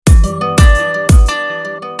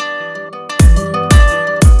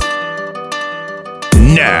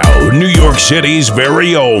now, New York City's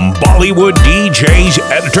very own Bollywood DJs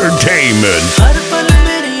Entertainment. हर पल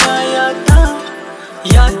मेरी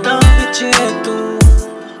यादां विच तू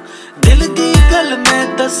दिल दी गल मैं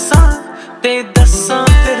दस्सां ते दस्सां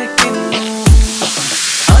फिर किन्नू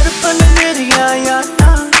हर पल मेरी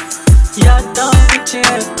यादां विच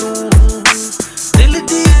तू दिल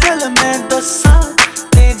दी गल मैं दस्सां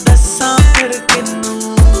ते दस्सां फिर किन्नू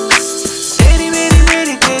तेरी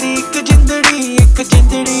मेरी तेरी एक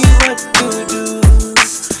जिंदड़ी what to do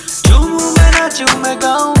झूमूं मैं नाचूं मैं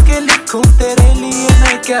गाऊं के लिखूं तेरे लिए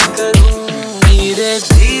मैं क्या करूं धीरे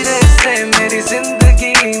धीरे से मेरी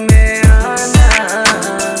जिंदगी में आना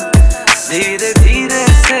धीरे धीरे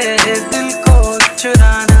से दिल को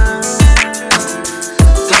चुराना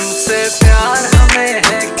तुमसे प्यार हमें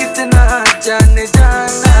है कितना जाने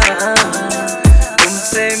जाना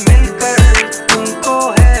तुमसे मिलकर तुमको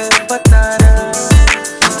है बताना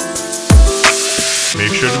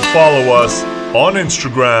Make sure to follow us on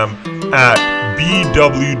Instagram at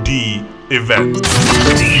BWD Event.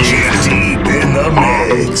 DJ Deep in the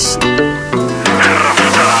mix.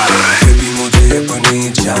 Baby मुझे अपनी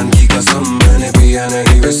जान की कसम मैंने पिया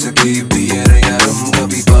नहीं विस्की पिए रे यारम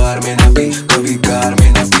कभी बार में न पी कभी कार में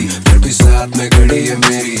न पी फिर भी साथ में खड़ी है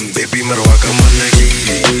मेरी Baby मरवा का मन की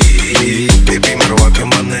Baby मरवा का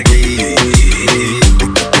मन की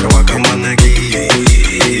मरवा का मन की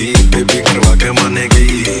Baby मरवा का मन की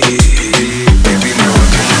Baby मरवा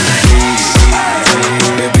का मन की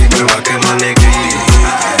Baby मरवा का मन की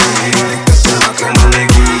मरवा का मन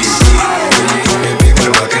की Baby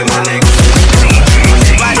मरवा का मन की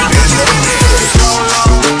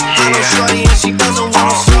I'm a shorty and she doesn't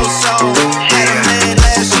want so had a man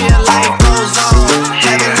last year life goes on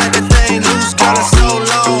haven't let the thing loose girl it's so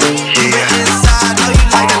long but inside know you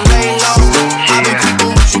like to lay low I've been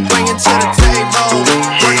keeping what you bringing to the table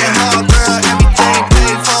working hard girl everything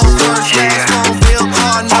paid for first class phone bill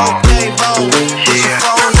car no payroll put your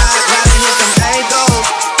phone out gotta hit them A-goals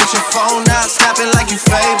put your phone out snapping like you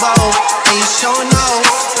Fabo ain't showing off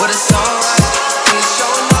but it's alright ain't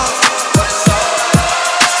showing off but it's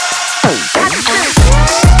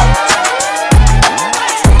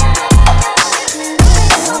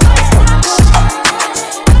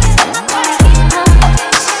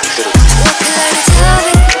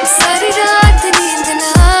सारी रात नींद ना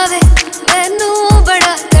आवे मैनू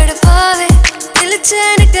बड़ा तड़पावे दिल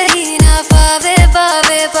चैन कहीं ना पावे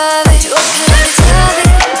पावे पावे जो घर जावे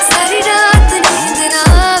सारी रात नींद ना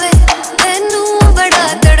आवे मैनू बड़ा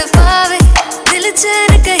तड़पावे दिल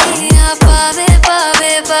चैन कहीं ना पावे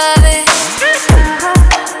पावे पावे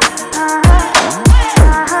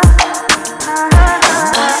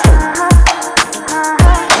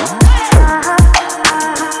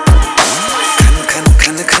खन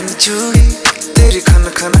खन खन चूड़ी तेरी खन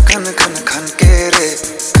खन खन खन खन के रे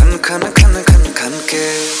खन खन खन खन खन के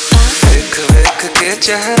देख देख के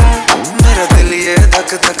चेहरा मेरा दिल ये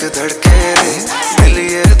धक धक धड़के रे दिल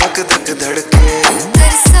ये धक धक धड़के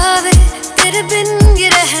तरसावे तेरे बिन ये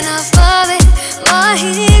रह ना पावे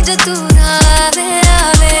माही जो तू ना आवे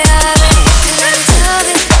आवे आवे लड़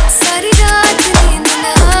जावे सारी रात नींद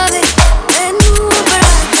ना आवे मैनू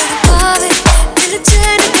बड़ा तड़पावे दिल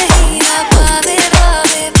चैन कहीं ना पावे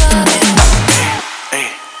पावे पावे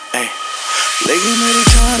लगी मेरी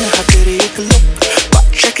जान है तेरी एक लुक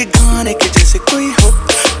बादशाह के गाने के जैसे कोई हो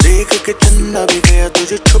देख के चंदा भी गया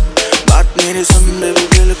तुझे छुप बात मेरे सामने भी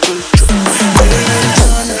बिल्कुल चुप लगी मेरी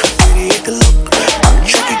जान है तेरी एक लुक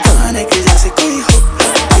बादशाह के गाने के जैसे कोई हो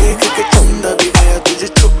देख के चंदा भी गया तुझे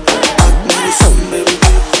छुप बात मेरे सामने भी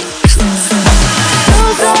बिल्कुल चुप No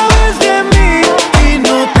sabes de mí y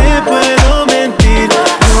no te puedo mentir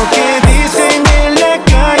lo que dicen en la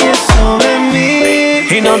calle sobre mí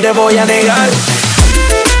y no te voy a negar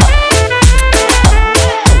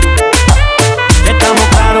estamos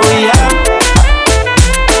claros y ya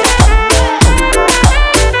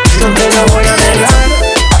no te lo voy a negar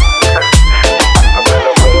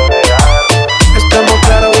estamos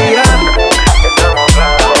claros y ya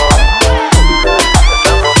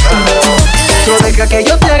no deja que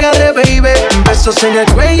yo te agarre baby besos en el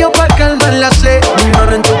cuello pa' calmar la sed mi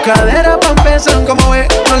mano en tu cadera pa' empezar como ves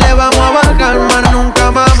no le vamos a bajar más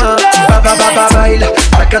nunca mamá baila,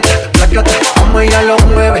 placata, placata como ella lo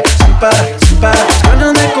mueve sin parar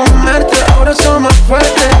ganas de comerte ahora son más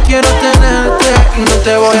fuertes quiero tenerte y no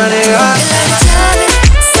te voy a negar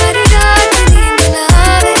सारी रात नींद ना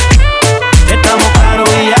आवे estamos claros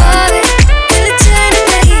y ya दिल चैन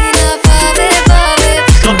कहीं ना पावे पावे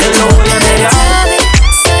no te lo voy a negar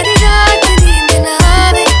सारी रात नींद ना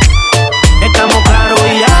आवे estamos claros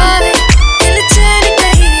y ya दिल चैन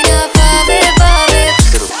कहीं ना पावे पावे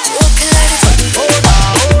जो घर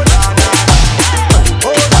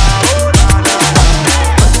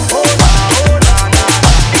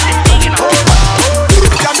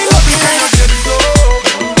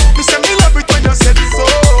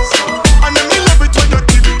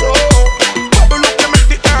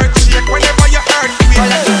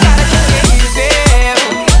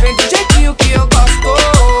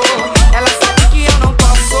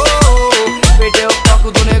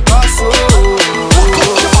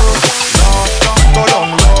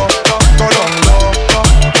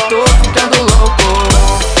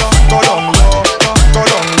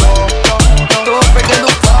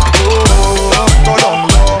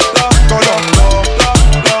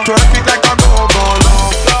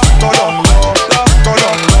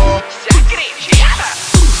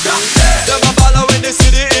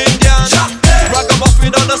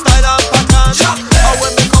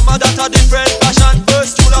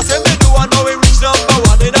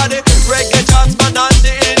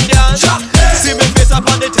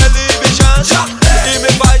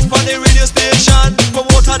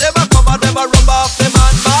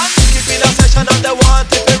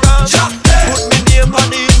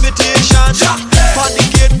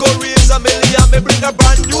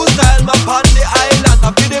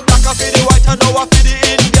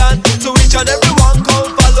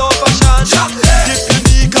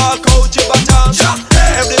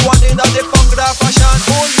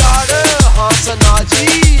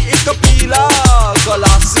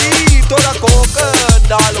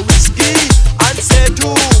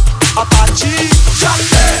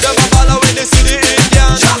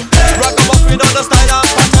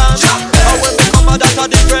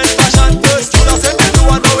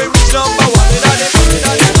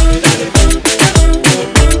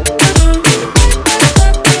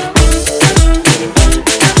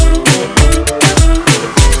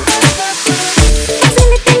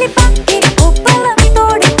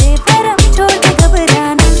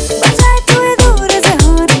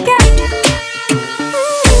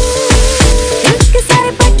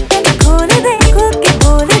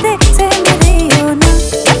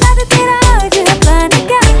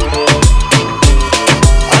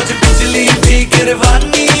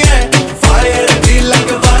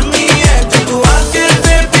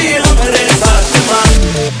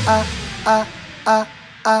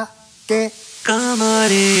के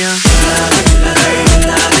कमरिया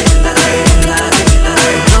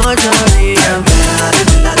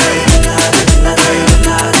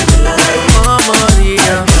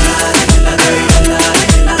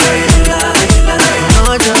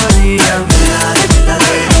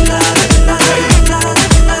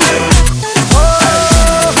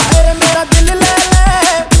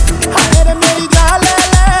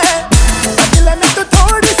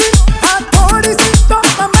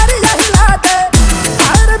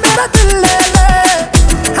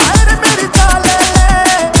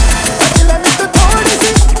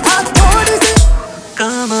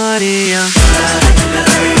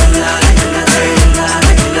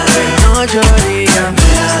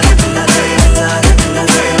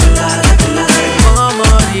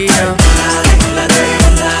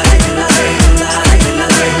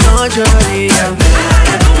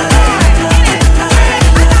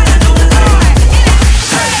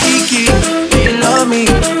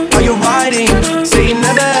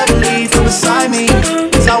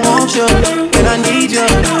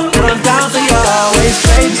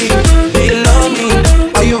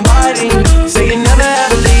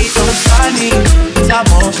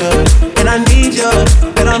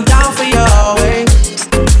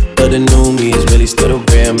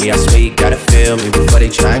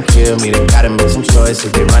So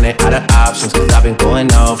they running out of options, cause I've been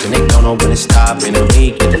going off and they don't know when to stop. And when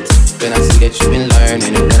you get the then I see that you've been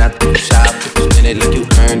learning. And when I think you shop, you spend it like you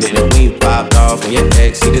earned it. And when you popped off on your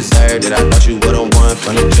ex, he deserved it. I thought you would've won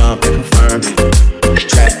from the jump and confirmed it.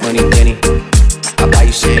 Track money, Denny. I buy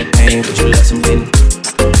you champagne, but you let some Henny.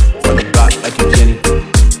 From the block like you Jenny.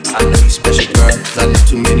 I know you special, girl, cause I know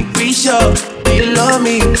too many. Reach up, do you love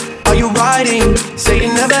me? Are you riding? Say you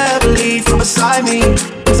never ever leave from beside me.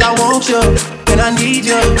 Cause I want you, and I need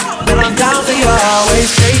you, and I'm down for you always.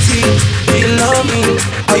 JT, do you love me?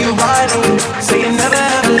 Are you riding? Say you never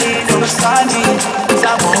ever leave from beside me. Cause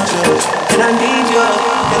I want you, and I need you,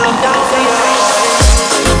 and I'm down for you always.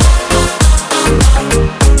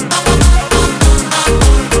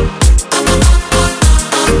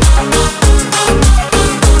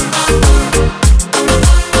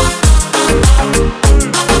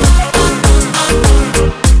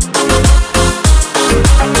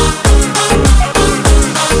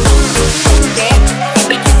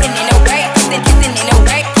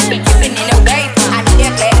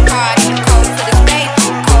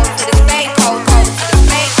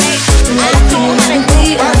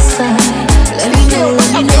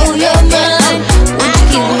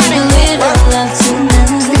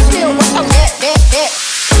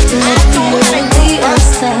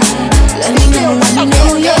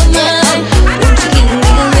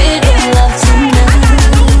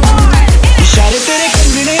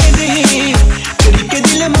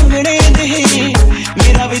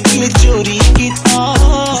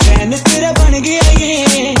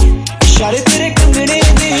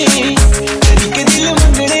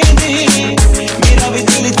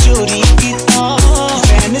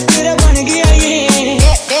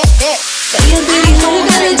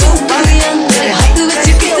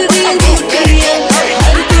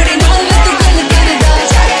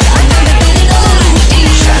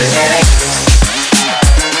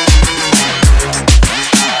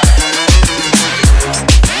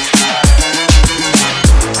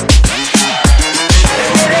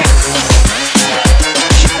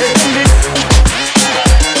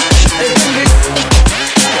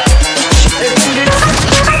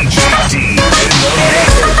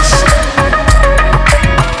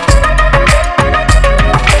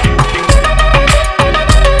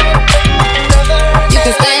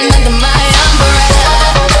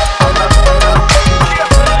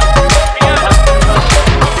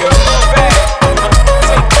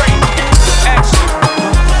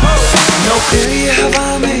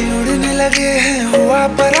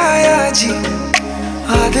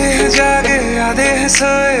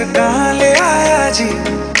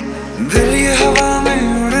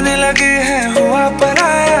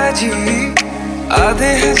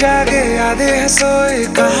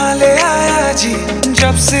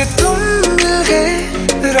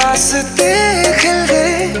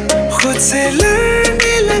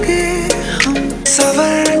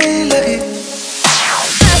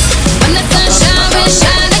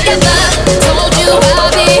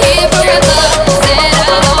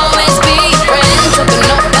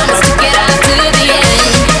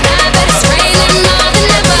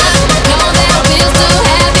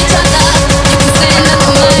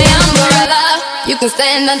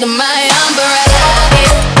 Stand under my umbrella.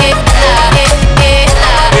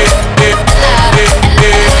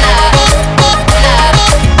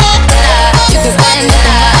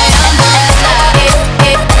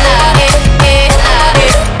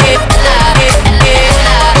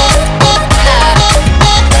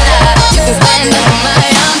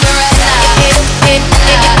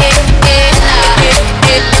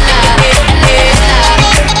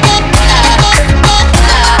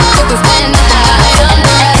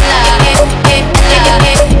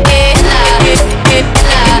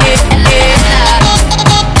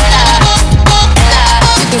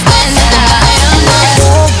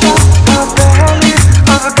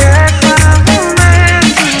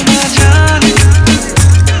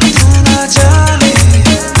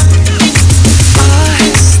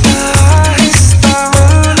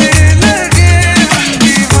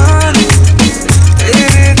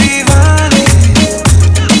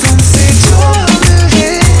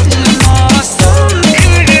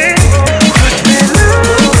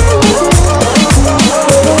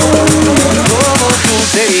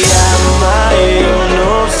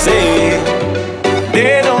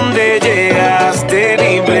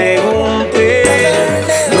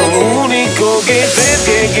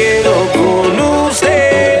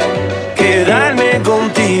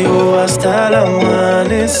 al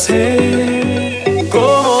amanecer.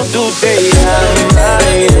 Como tú te llamas,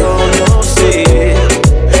 yo no sé.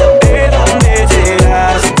 De dónde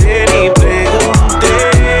llegaste ni pregunté.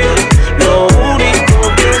 Lo único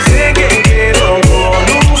que sé que quiero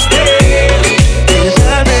con usted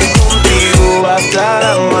quedarme contigo hasta el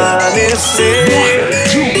amanecer.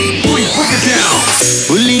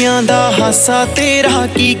 बुलियां दा हासा तेरा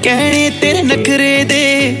की कहने तेरे नखरे दे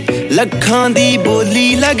लखां दी बोली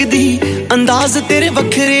लगदी अंदाज तेरे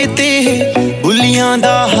वखरे ते बुलियां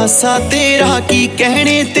दा हासा तेरा की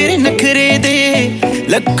कहने तेरे नखरे दे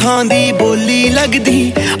लखां दी बोली लगदी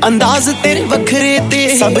अंदाज तेरे वखरे ते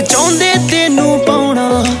सब चाहुंदे तेनू पाउणा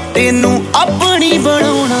तेनू अपनी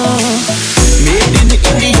बनाउणा मेड इन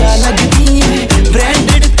इंडिया लगदी है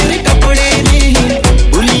ब्रांडेड तेरे कपड़े ने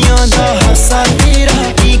बुलियां दा हासा तेरा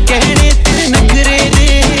की कहने तेरे नखरे दे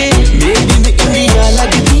मेड इन इंडिया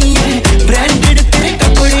लगदी है ब्रांडेड तेरे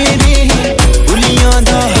कपड़े ने बुलियां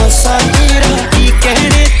दा हासा तेरा की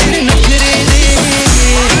कहने तेरे नखरे दे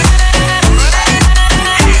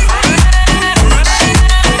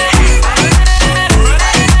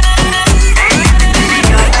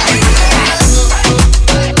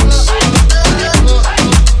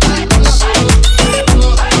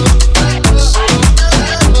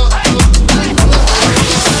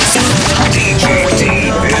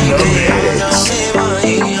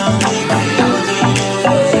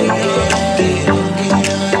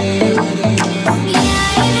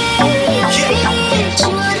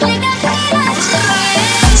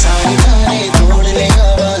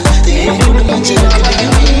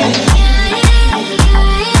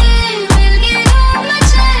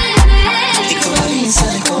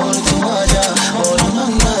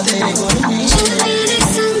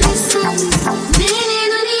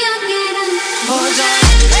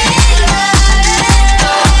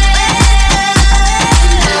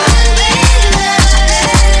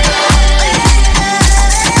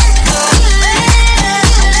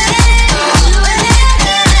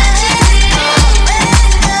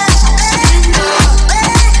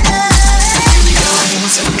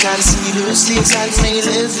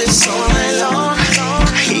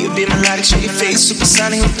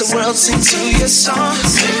Sing to your song.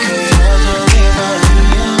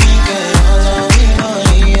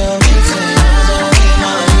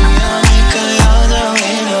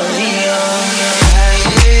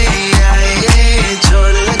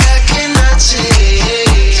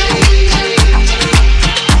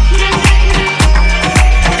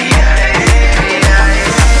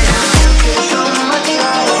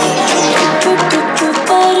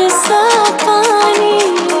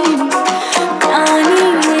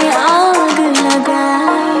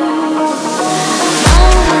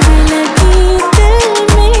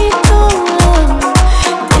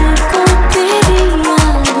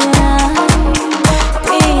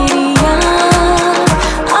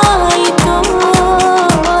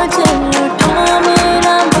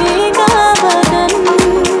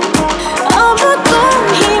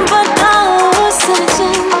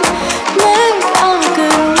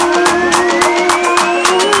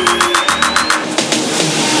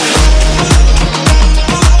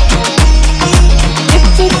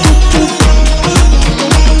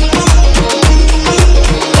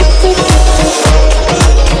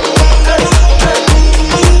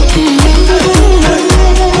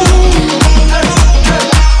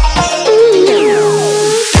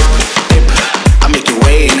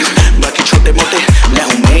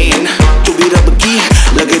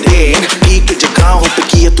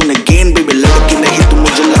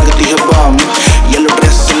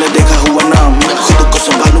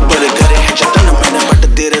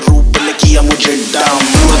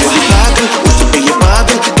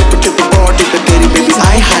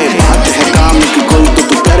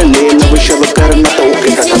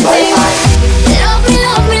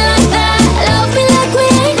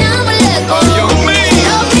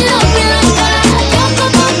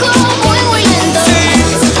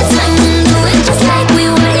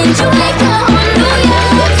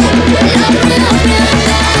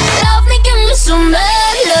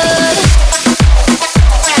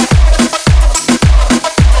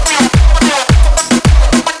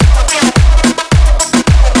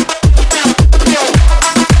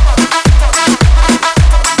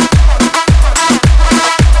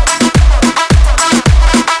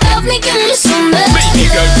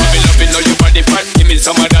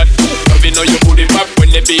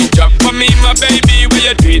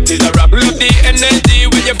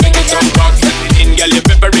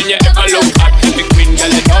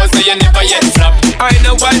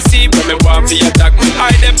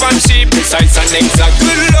 I the fan sheep, precise and exact.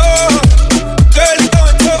 Good lord, girl,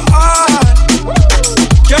 don't go hard.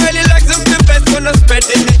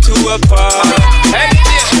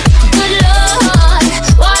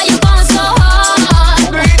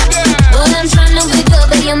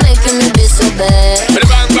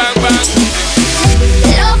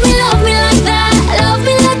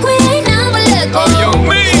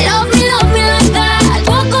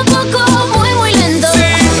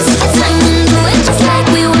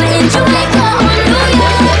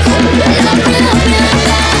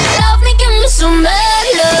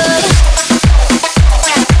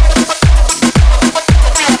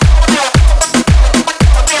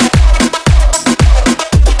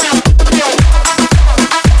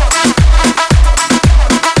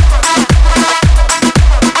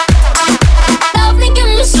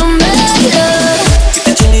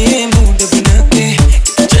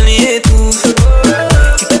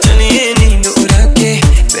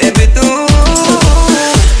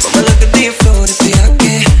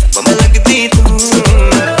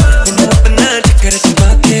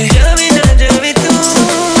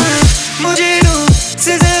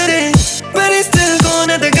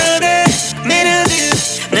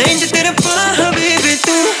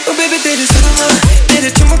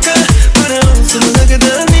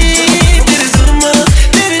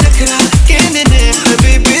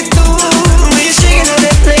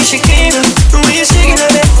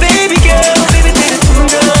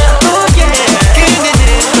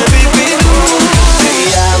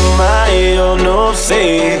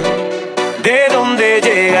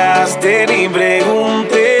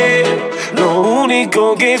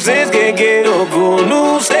 gifts que quiero con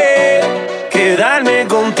usted, quedarme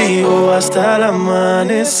contigo hasta el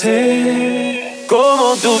amanecer.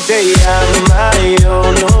 ¿Cómo tú te llamas? Yo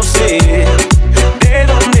no sé. ¿De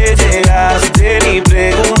dónde llegaste? Ni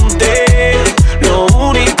pregunté. Lo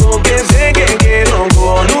único que sé que quiero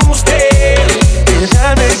con usted,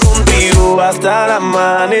 quedarme contigo hasta el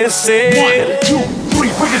amanecer. 1, 2,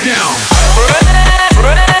 3, break it down.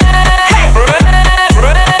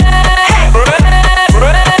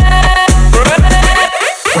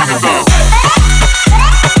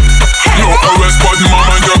 No arrest, but mama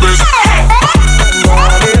and your bitch.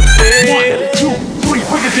 1, 2, 3,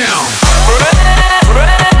 break it down.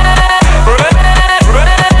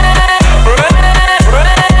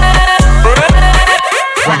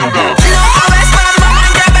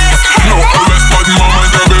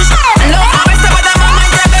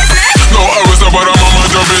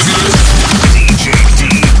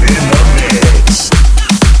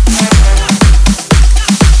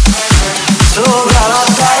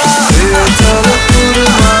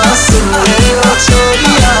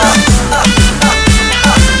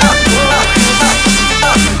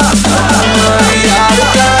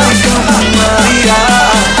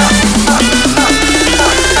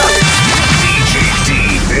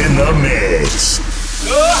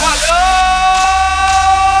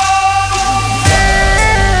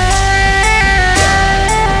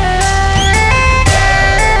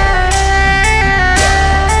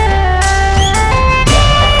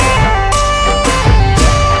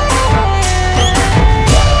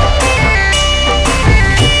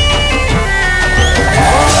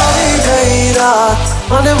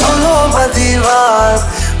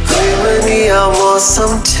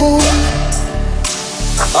 मौसम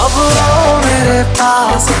अब आओ मेरे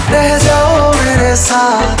पास रह जाओ मेरे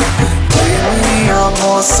साथ कोई नया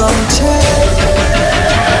मौसम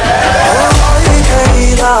गई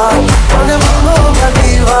रात मन भूलो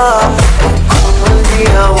दीवार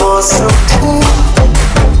नया मौसम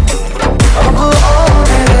अब आओ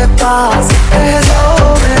मेरे पास रह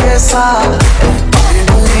जाओ मेरे साथ कोई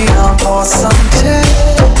नया मौसम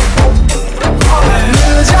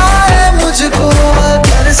मिल जाए मुझको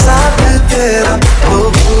अगर साथ तेरा तो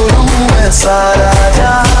भूलूं मैं सारा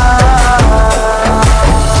जहां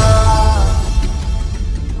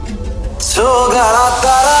सोगला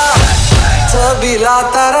तारा सबीला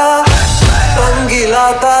तारा रंगीला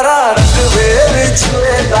तारा रंग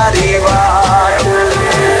छुए तारी बात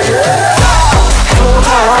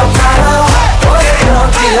सोगला तारा ओए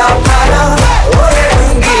रंगीला तारा ओए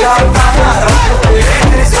रंगीला तारा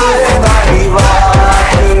रंग छुए तारी बात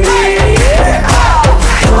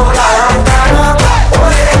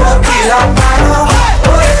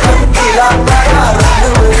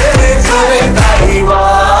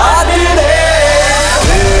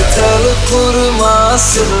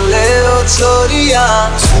सुन ले ओ छोरिया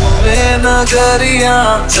झूमे नगरिया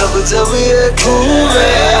जब जब ये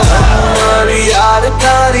घूमे हमारी यार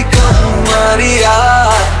तारी कमारी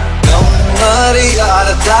यार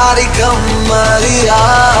तारी कमारी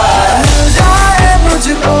यार मिल जाए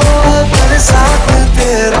मुझको अगर साथ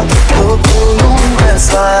तेरा तो भूलूं मैं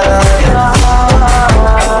सारा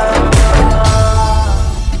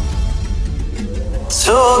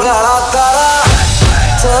सोगला तारा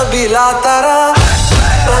सबीला तारा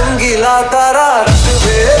रंगीला तारा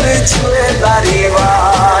रंग छुए तारी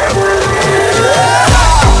बात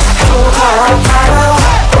सोगला तारा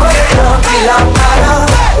ओए रंगीला तारा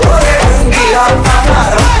ओए रंगीला तारा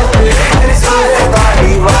रंग छुए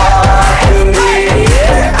तारी बात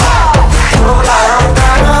सोगला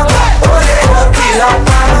तारा ओए रंगीला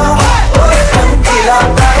तारा ओए रंगीला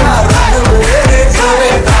तारा रंग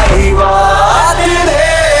छुए तारी बात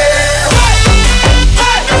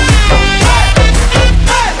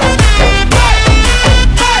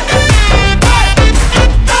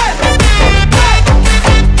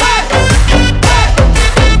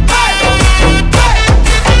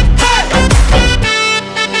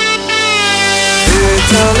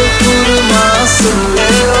सुन ले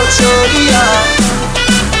ओ छोरिया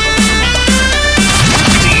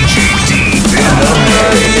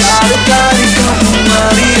हमारी यार तारी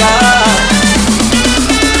कमारी यार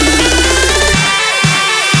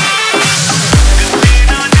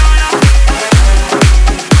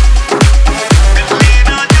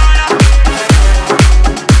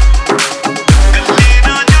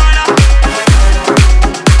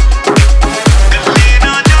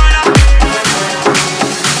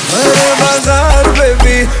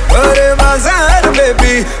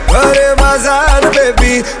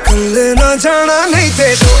कल ना जाना नहीं थे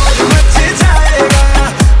रोज मच जाएगा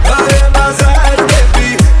अरे बाजार बेबी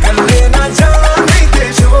कल ना जाना नहीं थे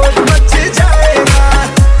रोज मच जाएगा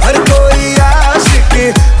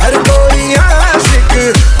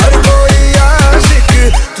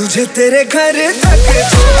तुझे तेरे घर तक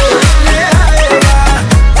छोड़ने आएगा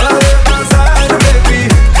सारे बाजार में भी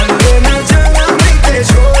हल्ले न जाना नहीं ते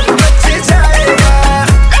शोर मच जाएगा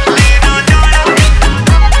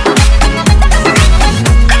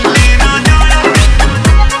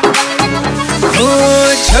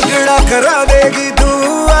झगड़ा करा देगी तू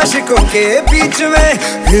आशिकों के बीच में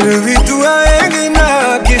फिर भी तू आएगी ना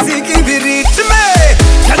किसी की भी रीच में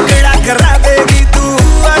झगड़ा करा देगी तू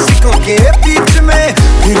आशिकों के बीच में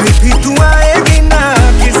फिर भी तू आएगी ना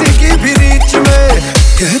किसी की भी रीच में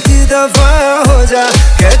कहती दफा हो जा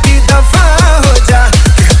कहती दफा हो जा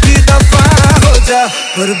कहती दफा हो जा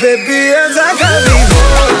पर बेबी ऐसा कभी हो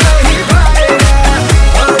नहीं पाएगा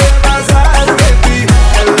और बाजार में भी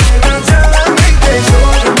चलने ना चला नहीं ते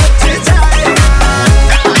शोर मच जाएगा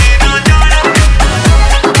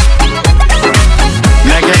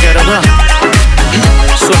मैं क्या कह रहा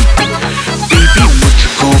था सुन बेबी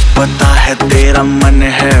मुझको पता है तेरा मन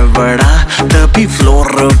है बड़ा तभी फ्लोर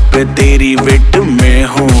पे तेरी वेट में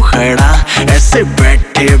हूँ खड़ा ऐसे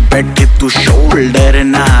बैठे बैठे तू शोल्डर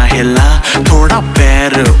ना हिला थोड़ा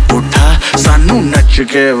पैर उठा सानू नच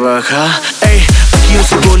के वखा अखियों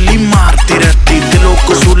से गोली मारती रहती दिलों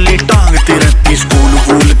को सूली टांगती रहती स्कूल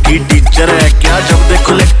वूल की टीचर है क्या जब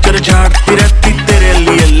देखो लेक्चर झाड़ती रहती तेरे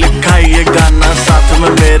लिए लिखा ये गाना साथ में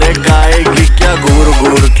मेरे गाएगी क्या घूर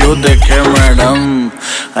घूर क्यों देखे मैडम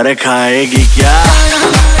अरे खाएगी क्या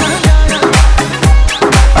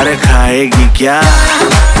अरे खाएगी क्या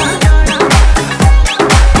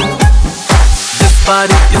This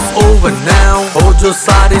party is over now hold your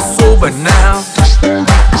side sober now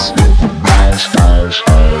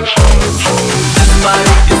This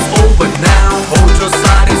party is over now hold your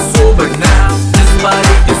side sober now This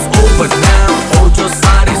party is over now hold your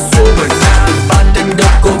side sober now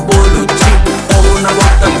bartender को बोलो जी ओ ना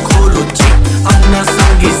बोतल खोलो जी अपना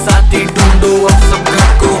संगी साथी ढूंढो अब सब घर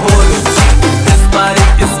को होलो जी This party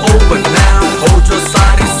is over now hold your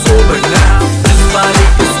side sober now This party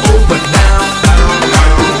is over now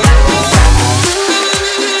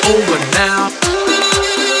over now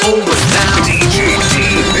over now DJ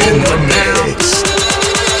in the mix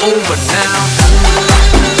over now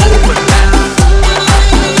over now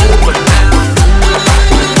over now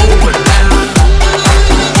over now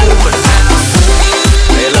over now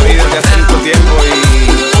es la vida de hace mucho tiempo y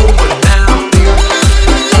over now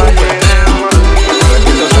over now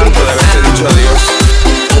repito tanto de haberte dicho adiós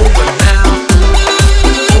over now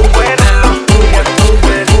over now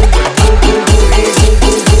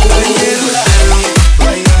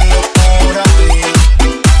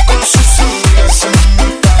con sus amigas en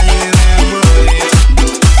la calle de Madrid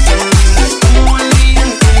tan linda como el día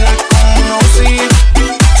en que la conocí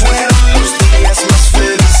fueron los días más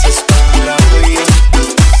felices para mí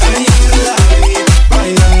ayer la vi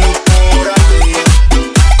bailando por ahí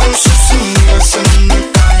con sus amigas en la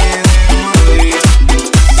calle de Madrid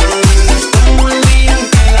tan linda como el día en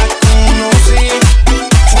que la conocí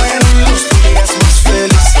fueron los días más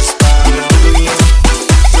felices para mí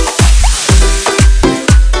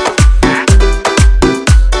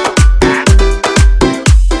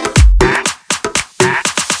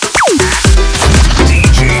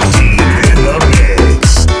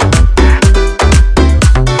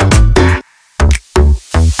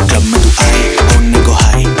club में तू आए होने को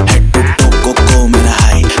high head to to को मेरा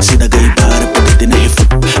high सीधा गई बार पे देते नहीं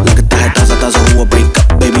फुट लगता है ताजा ताजा हुआ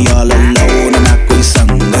ब्रेकअप बेबी ऑल अलोन ना कोई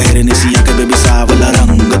संग हिरनी सी आंखें बेबी सावला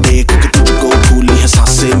रंग देख के तुझको भूली है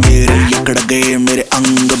सांसें मेरी अकड़ गए मेरे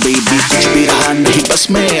अंग बेबी कुछ भी रहा नहीं बस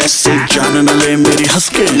मैं ऐसे जान न ले मेरी हंस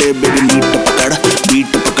के ले बेबी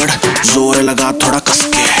बीट पकड़ जोर लगा थोड़ा कस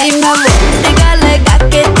के लगा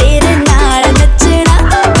के तेरे नाल नचना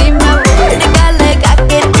मैं वोडका लगा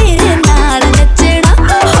के तेरे नाल नचना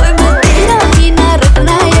होए मैं तेरा ही ना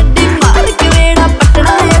रटना अड्डी मार के वेड़ा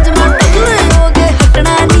पटना अज मोटल हो गए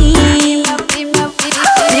हटना नी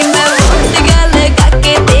मैं वोडका लगा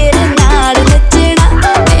के तेरे नाल नचना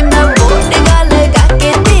मैं वोडका लगा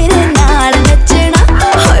के तेरे नाल नचना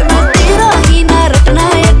होए मैं तेरा ही ना रटना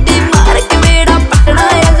अड्डी मार के वेड़ा पटना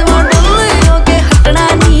अज मोटल हो गए हटना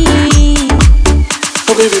नी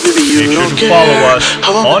You can follow us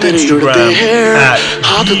on Instagram at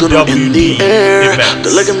BWD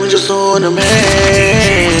Events.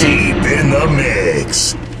 Deep in the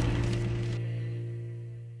mix.